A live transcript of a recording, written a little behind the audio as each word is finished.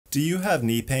Do you have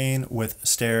knee pain with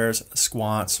stairs,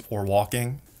 squats, or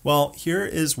walking? Well, here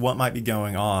is what might be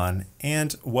going on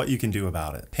and what you can do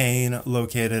about it. Pain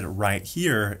located right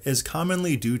here is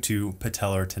commonly due to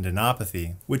patellar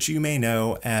tendinopathy, which you may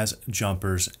know as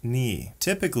jumper's knee.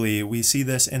 Typically, we see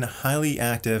this in highly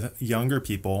active younger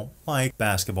people like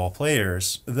basketball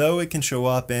players, though it can show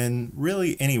up in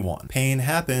really anyone. Pain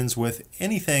happens with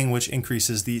anything which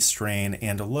increases the strain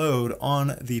and load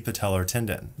on the patellar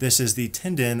tendon. This is the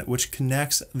tendon which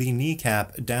connects the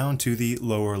kneecap down to the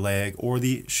lower leg or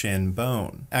the shin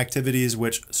bone. Activities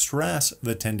which stress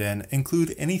the tendon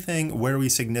include anything where we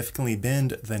significantly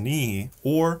bend the knee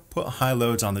or put high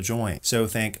loads on the joint. So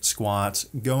think squats,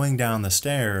 going down the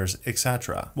stairs,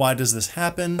 etc. Why does this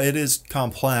happen? It is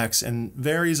complex and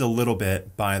varies a little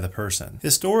bit by the person.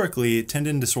 Historically,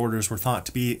 tendon disorders were thought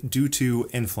to be due to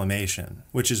inflammation,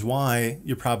 which is why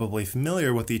you're probably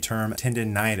familiar with the term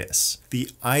tendinitis. The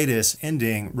itis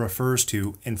ending refers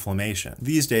to inflammation.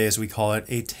 These days, we call it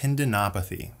a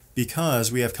tendinopathy,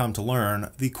 because we have come to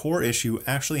learn the core issue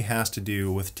actually has to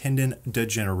do with tendon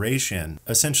degeneration,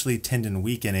 essentially tendon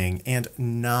weakening, and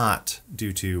not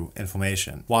due to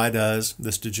inflammation. Why does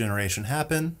this degeneration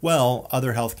happen? Well,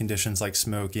 other health conditions like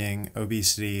smoking,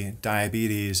 obesity,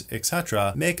 diabetes,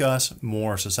 etc. make us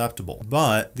more susceptible.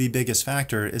 But the biggest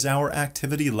factor is our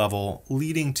activity level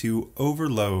leading to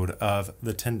overload of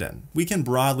the tendon. We can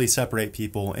broadly separate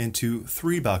people into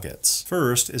three buckets.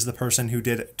 First is the person who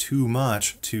did too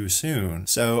much too soon.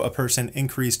 So a person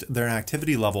increased their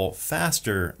activity level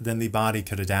faster than the body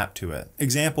could adapt to it.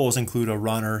 Examples include a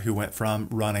runner who went from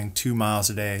running 2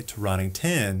 miles a day to running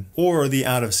 10, or the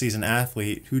out-of-season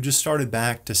athlete who just started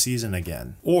back to season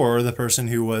again, or the person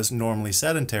who was normally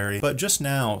sedentary but just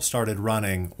now started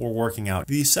running or working out.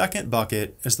 The second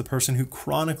bucket is the person who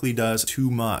chronically does too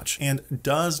much and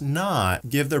does not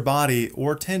give their body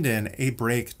or tendon a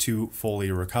break to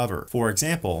fully recover. For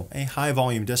example, a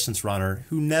high-volume distance runner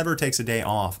who never takes a day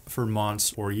off for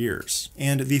months or years.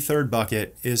 And the third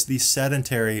bucket is the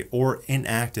sedentary or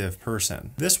inactive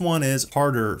person. This one is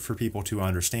harder for people to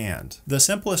understand. The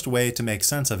simplest way to make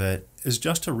sense of it is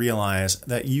just to realize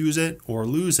that use it or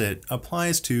lose it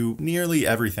applies to nearly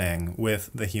everything with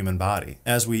the human body.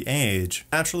 As we age,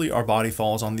 naturally our body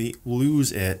falls on the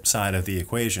lose it side of the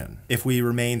equation. If we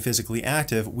remain physically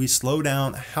active, we slow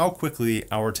down how quickly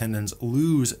our tendons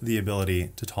lose the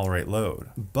ability to tolerate load.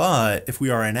 But if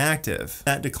we are inactive,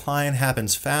 that decline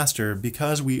happens faster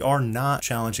because we are not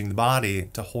challenging the body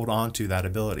to hold on to that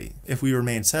ability. If we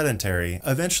remain sedentary,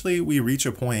 eventually we reach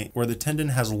a point where the tendon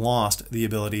has lost the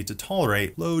ability to tolerate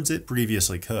loads it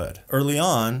previously could. Early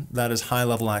on, that is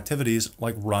high-level activities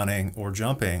like running or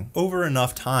jumping. Over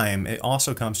enough time, it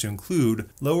also comes to include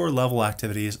lower-level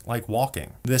activities like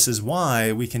walking. This is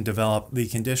why we can develop the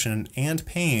condition and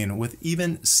pain with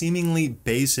even seemingly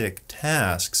basic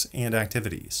tasks and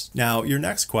activities. Now, your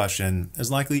next question is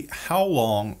likely, how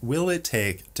long will it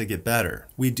take to get better?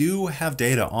 We do have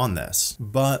data on this,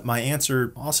 but my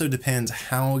answer also depends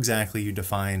how exactly you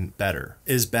define better.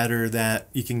 Is better that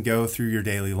you can go through your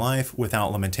daily life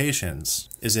without limitations?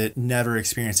 Is it never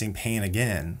experiencing pain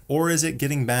again? Or is it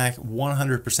getting back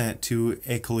 100% to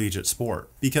a collegiate sport?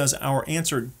 Because our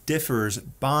answer differs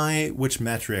by which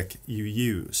metric you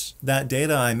use. That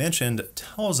data I mentioned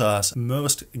tells us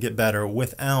most get better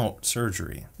without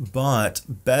surgery, but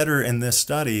better in this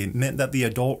study meant that the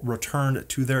adult returned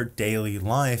to their daily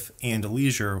life and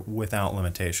leisure without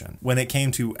limitation. When it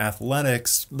came to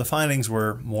athletics, the findings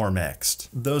were more mixed.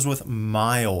 Those with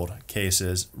mild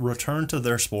cases returned to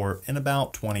their sport in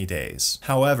about 20 days.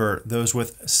 However, those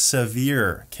with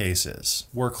severe cases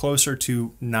were closer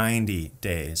to 90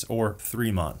 days or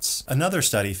 3 months. Another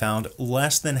study found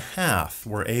less than half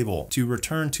were able to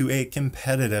return to a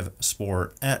competitive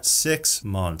sport at 6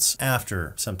 months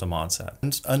after symptom onset.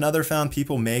 And another found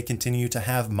people may continue to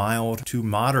have mild to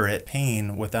moderate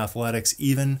pain with athletics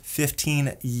even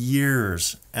 15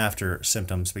 years after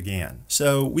symptoms began.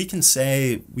 So we can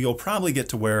say we'll probably get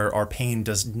to where our pain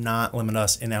does not limit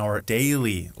us in our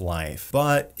daily life,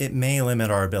 but it may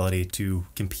limit our ability to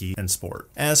compete in sport.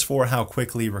 As for how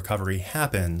quickly recovery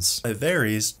happens, it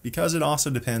varies because it also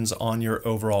depends on your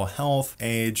overall health,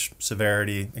 age,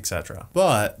 severity, etc.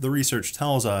 But the research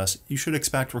tells us you should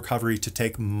expect recovery to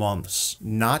take months months,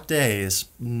 not days,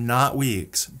 not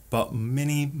weeks, but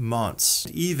many months,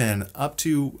 even up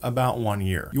to about 1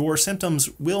 year. Your symptoms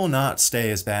will not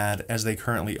stay as bad as they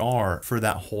currently are for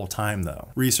that whole time though.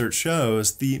 Research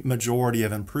shows the majority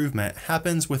of improvement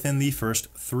happens within the first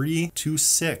 3 to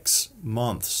 6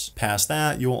 months. Past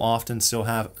that, you'll often still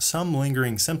have some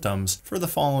lingering symptoms for the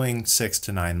following 6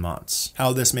 to 9 months.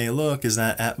 How this may look is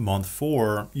that at month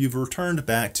 4, you've returned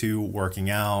back to working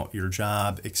out, your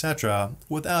job, etc.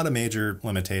 without a major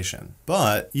limitation.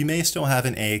 But you may still have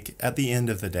an ache at the end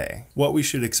of the day. What we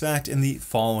should expect in the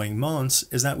following months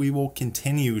is that we will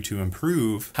continue to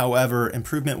improve. However,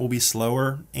 improvement will be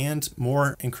slower and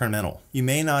more incremental. You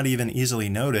may not even easily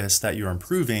notice that you're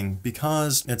improving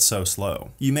because it's so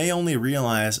slow. You may only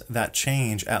realize that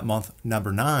change at month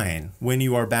number 9 when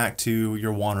you are back to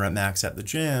your 1 rep max at the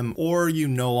gym, or you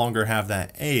no longer have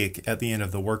that ache at the end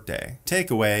of the workday.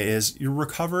 Takeaway is your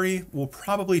recovery will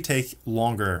probably take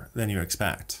longer than you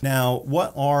expect. Now,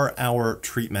 what are our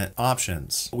treatment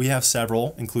options? We have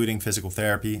several, including physical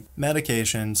therapy,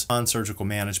 medications, non-surgical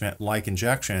management like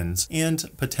injections, and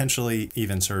potentially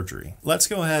even surgery. Let's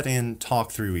go ahead and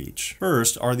talk through each.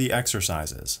 First are the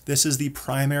exercises. This is the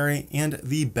primary and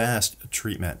the best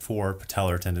treatment for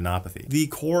patellar tendinopathy. The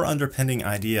core underpinning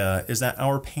idea is that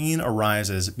our pain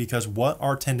arises because what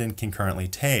our tendon can currently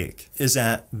take is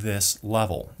at this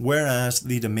level, whereas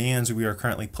the demands we are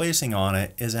currently placing on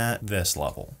it is at this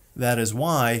level. That is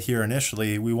why here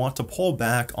initially we want to pull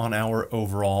back on our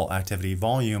overall activity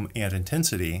volume and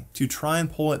intensity to try and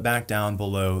pull it back down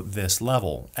below this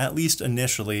level, at least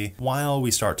initially while we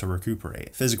start to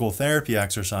recuperate. Physical therapy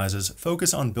exercises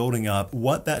focus on building up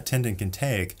what that tendon can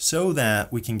take so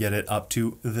that we can get it up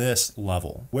to this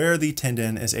level, where the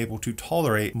tendon is able to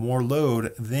tolerate more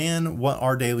load than what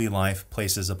our daily life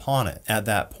places upon it. At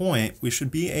that point, we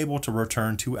should be able to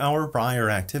return to our prior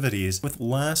activities with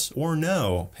less or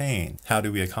no pain. How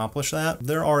do we accomplish that?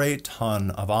 There are a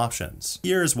ton of options.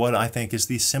 Here's what I think is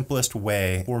the simplest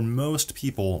way for most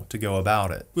people to go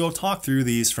about it. We'll talk through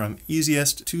these from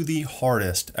easiest to the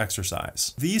hardest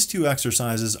exercise. These 2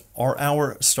 exercises are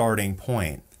our starting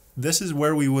point. This is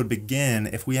where we would begin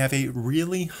if we have a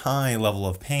really high level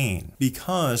of pain,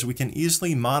 because we can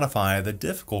easily modify the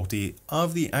difficulty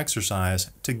of the exercise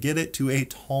to get it to a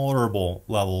tolerable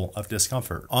level of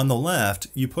discomfort. On the left,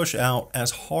 you push out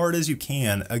as hard as you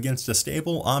can against a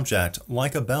stable object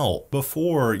like a belt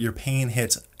before your pain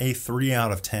hits a 3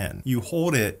 out of 10. You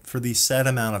hold it for the set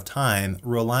amount of time,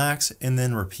 relax, and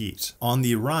then repeat. On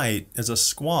the right is a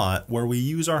squat where we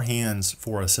use our hands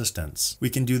for assistance. We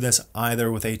can do this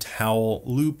either with a towel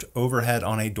looped overhead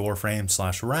on a door frame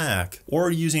 / rack,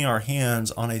 or using our hands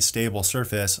on a stable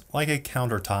surface like a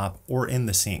countertop or in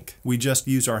the sink. We just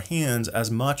use our hands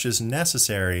as much as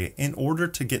necessary in order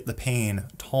to get the pain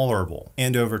tolerable.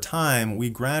 And over time, we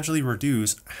gradually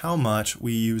reduce how much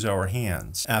we use our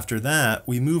hands. After that,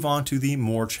 we move on to the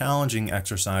more challenging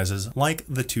exercises like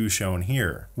the 2 shown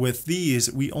here. With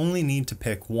these, we only need to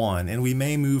pick one, and we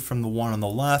may move from the one on the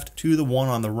left to the one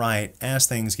on the right as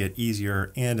things get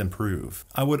easier and improve.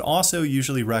 I would also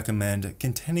usually recommend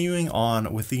continuing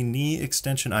on with the knee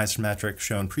extension isometric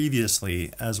shown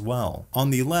previously as well. On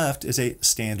the left is a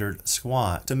standard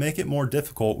squat. To make it more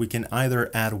difficult, we can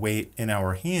either add weight in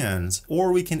our hands,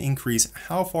 or we can increase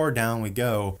how far down we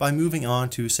go by moving on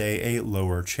to, say, a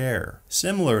lower chair.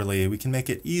 Similarly, we can make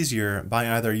it easier by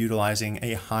either utilizing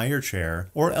a higher chair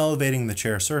or elevating the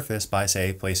chair surface by,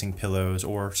 say, placing pillows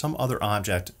or some other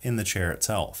object in the chair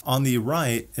itself. On the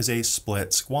right is a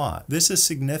split squat. This is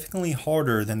significantly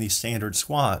harder than the standard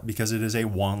squat because it is a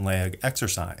 1-leg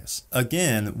exercise.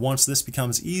 Again, once this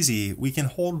becomes easy, we can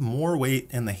hold more weight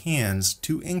in the hands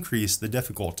to increase the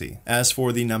difficulty. As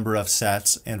for the number of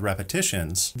sets and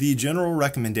repetitions, the general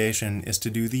recommendation is to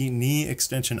do the knee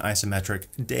extension isometric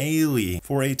daily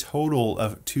for a total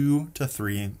of 2 to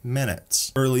 3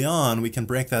 minutes. Early on, we can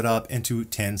break that up into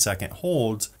 10-second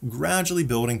holds, gradually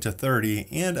building to 30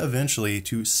 and eventually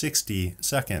to 60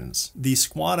 seconds. The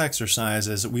squat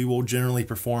exercises we will generally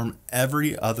perform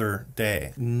every other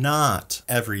day, not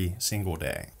every single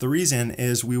day. The reason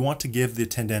is we want to give the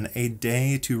tendon a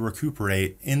day to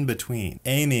recuperate in between,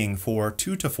 aiming for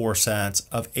 2 to 4 sets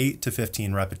of 8 to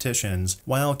 15 repetitions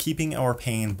while keeping our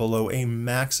pain below a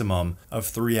maximum of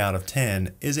 3 out of 10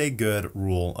 in is a good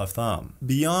rule of thumb.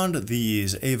 Beyond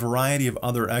these, a variety of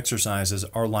other exercises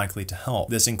are likely to help.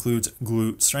 This includes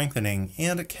glute strengthening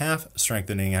and calf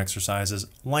strengthening exercises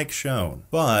like shown.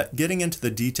 But getting into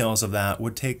the details of that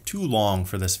would take too long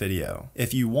for this video.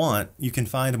 If you want, you can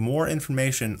find more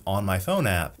information on my phone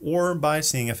app or by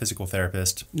seeing a physical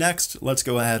therapist. Next, let's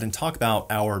go ahead and talk about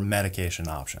our medication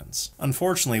options.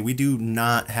 Unfortunately, we do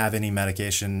not have any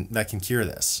medication that can cure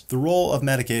this. The role of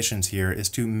medications here is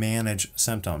to manage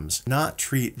symptoms, not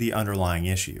treat the underlying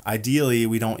issue. Ideally,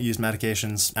 we don't use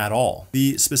medications at all.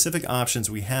 The specific options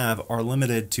we have are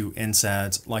limited to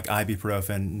NSAIDs like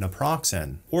ibuprofen,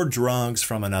 naproxen, or drugs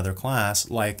from another class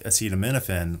like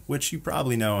acetaminophen, which you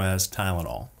probably know as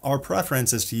Tylenol. Our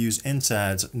preference is to use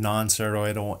NSAIDs,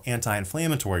 non-steroidal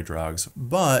anti-inflammatory drugs,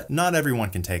 but not everyone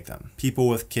can take them. People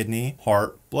with kidney,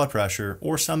 heart, blood pressure,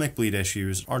 or stomach bleed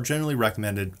issues are generally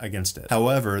recommended against it.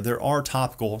 However, there are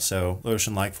topical, so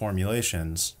lotion-like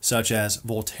formulations, such as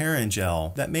Voltaren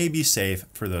gel, that may be safe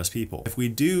for those people. If we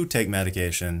do take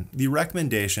medication, the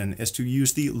recommendation is to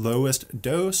use the lowest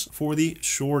dose for the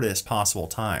shortest possible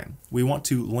time. We want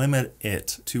to limit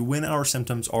it to when our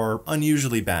symptoms are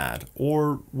unusually bad,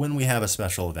 or when we have a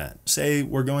special event. Say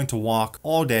we're going to walk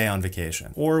all day on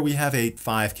vacation, or we have a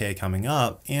 5K coming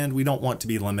up, and we don't want to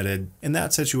be limited. In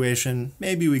that situation,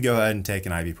 maybe we go ahead and take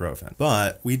an ibuprofen,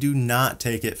 but we do not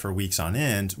take it for weeks on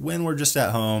end when we're just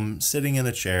at home sitting in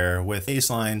a chair with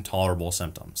baseline tolerable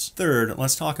symptoms. Third,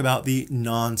 let's talk about the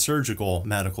non-surgical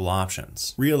medical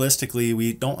options. Realistically,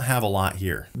 we don't have a lot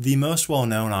here. The most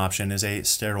well-known option is a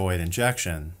steroid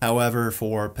injection. However,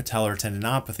 for patellar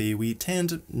tendinopathy, we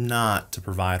tend not to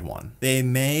provide one. They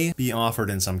may be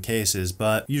offered in some cases,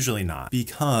 but usually not,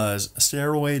 because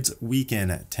steroids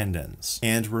weaken tendons.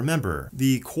 And remember,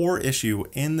 the core issue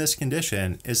in this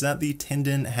condition is that the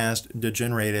tendon has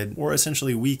degenerated or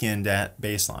essentially weakened at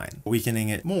baseline. Weakening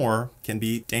it more can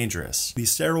be dangerous. The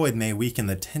steroid may weaken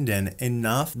the tendon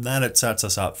enough that it sets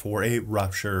us up for a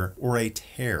rupture or a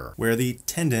tear, where the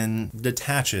tendon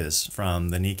detaches from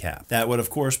the kneecap. That would of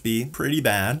course be pretty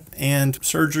bad, and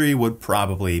surgery would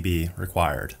probably be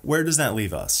required. Where does that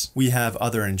leave us? We have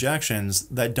other injections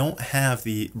that don't have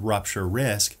the rupture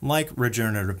risk, like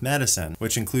regenerative medicine,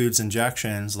 which includes injections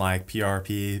like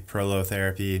PRP,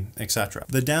 prolotherapy, etc.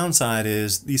 The downside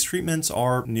is these treatments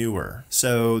are newer,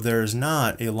 so there's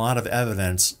not a lot of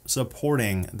evidence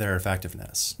supporting their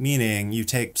effectiveness, meaning you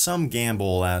take some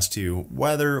gamble as to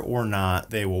whether or not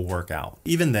they will work out.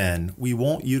 Even then, we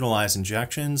won't utilize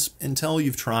injections until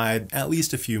you've tried at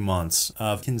least a few months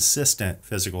of consistent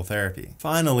physical therapy.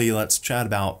 Finally, let's chat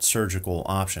about surgical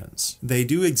options. They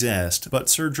do exist, but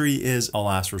surgery is a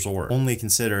last resort, only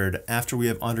considered after we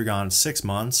have undergone 6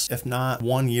 months, if not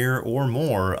 1 year or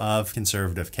more of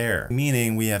conservative care,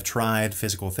 meaning we have tried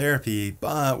physical therapy,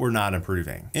 but we're not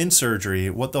improving. In surgery,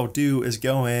 what they'll do is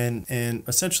go in and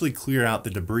essentially clear out the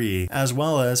debris, as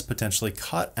well as potentially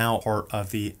cut out part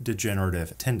of the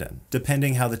degenerative tendon.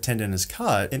 Depending how the tendon is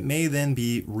cut, it may then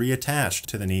be reattached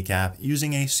to the kneecap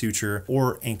using a suture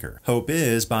or anchor. Hope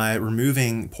is by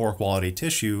removing poor quality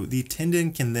tissue, the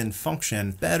tendon can then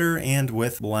function better and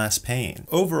with less pain.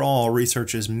 Overall,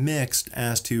 research is mixed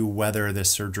as to whether this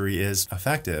surgery is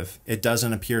effective. It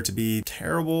doesn't appear to be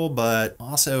terrible, but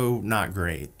also not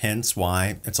great, hence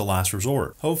why it's a last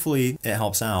resort. Hopefully it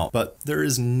helps out, but there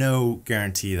is no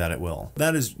guarantee that it will.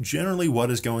 That is generally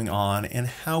what is going on and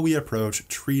how we approach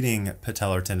treating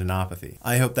patellar tendinopathy.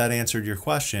 I hope that answered your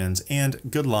questions, and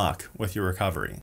good luck with your recovery.